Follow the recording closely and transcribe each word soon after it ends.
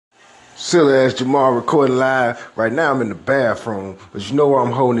Silly ass Jamal recording live. Right now I'm in the bathroom, but you know where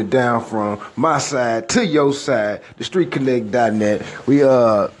I'm holding it down from. My side to your side, thestreetconnect.net. We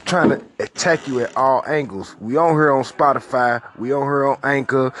trying to attack you at all angles. We on here on Spotify, we on here on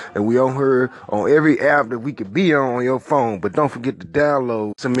Anchor, and we on here on every app that we could be on your phone. But don't forget to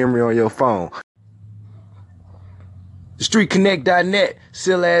download some memory on your phone. TheStreetConnect.net,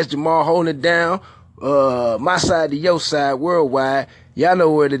 silly ass Jamal holding it down. My side to your side, worldwide. Y'all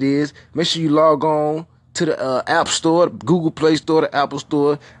know what it is. Make sure you log on to the App Store, Google Play Store, the Apple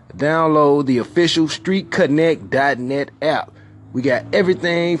Store. Download the official StreetConnect.net app. We got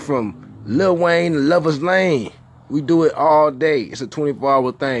everything from Lil Wayne to Lover's Lane. We do it all day. It's a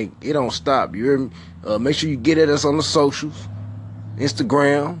 24-hour thing. It don't stop. You hear me? Make sure you get at us on the socials.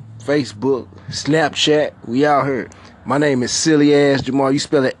 Instagram, Facebook, Snapchat. We out here. My name is Silly Ass Jamal. You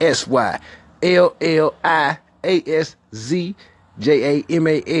spell it SYLLIASZJAMAL.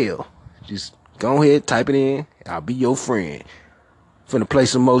 Just go ahead, type it in. I'll be your friend. Finna play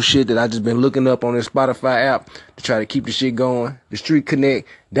some more shit that I just been looking up on this Spotify app to try to keep the shit going.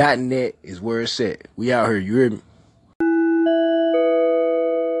 TheStreetConnect.net is where it's at. We out here. You hear me?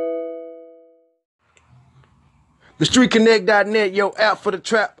 TheStreetConnect.net, your app for the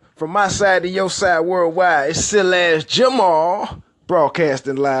trap. From my side to your side, worldwide. It's silly ass Jamal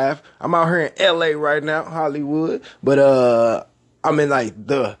broadcasting live. I'm out here in LA right now, Hollywood, but I'm in like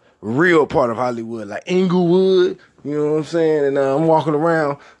the real part of Hollywood, like Inglewood. You know what I'm saying? And I'm walking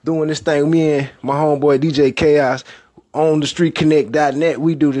around doing this thing. Me and my homeboy DJ Chaos on TheStreetConnect.net.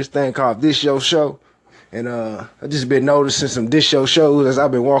 We do this thing called This Your Show. And I just been noticing some This Your shows as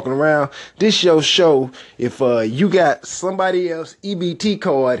I've been walking around. This Your show, if you got somebody else EBT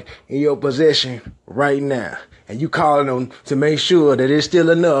card in your possession right now, and you calling them to make sure that there's still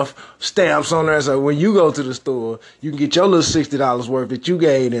enough stamps on there, so when you go to the store, you can get your little $60 worth that you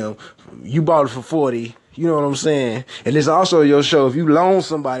gave them. You bought it for $40. You know what I'm saying? And it's also your show if you loan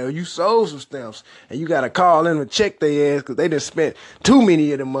somebody or you sold some stamps and you got to call in and check their ass because they done spent too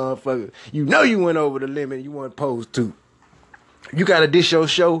many of them motherfuckers. You know you went over the limit you weren't supposed to. You got a This Your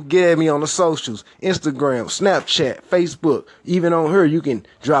Show, get at me on the socials, Instagram, Snapchat, Facebook. Even on here, you can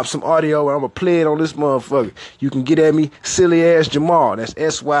drop some audio and I'm going to play it on this motherfucker. You can get at me, Silly Ass Jamal. That's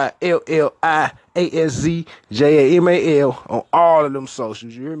SYLLIASZJAMAL on all of them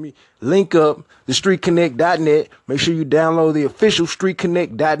socials. You hear me? Link up, thestreetconnect.net. Make sure you download the official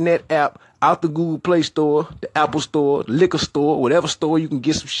StreetConnect.net app out the Google Play Store, the Apple Store, the liquor store, whatever store you can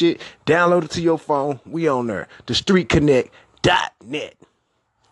get some shit. Download it to your phone. We on there. TheStreetConnect.net.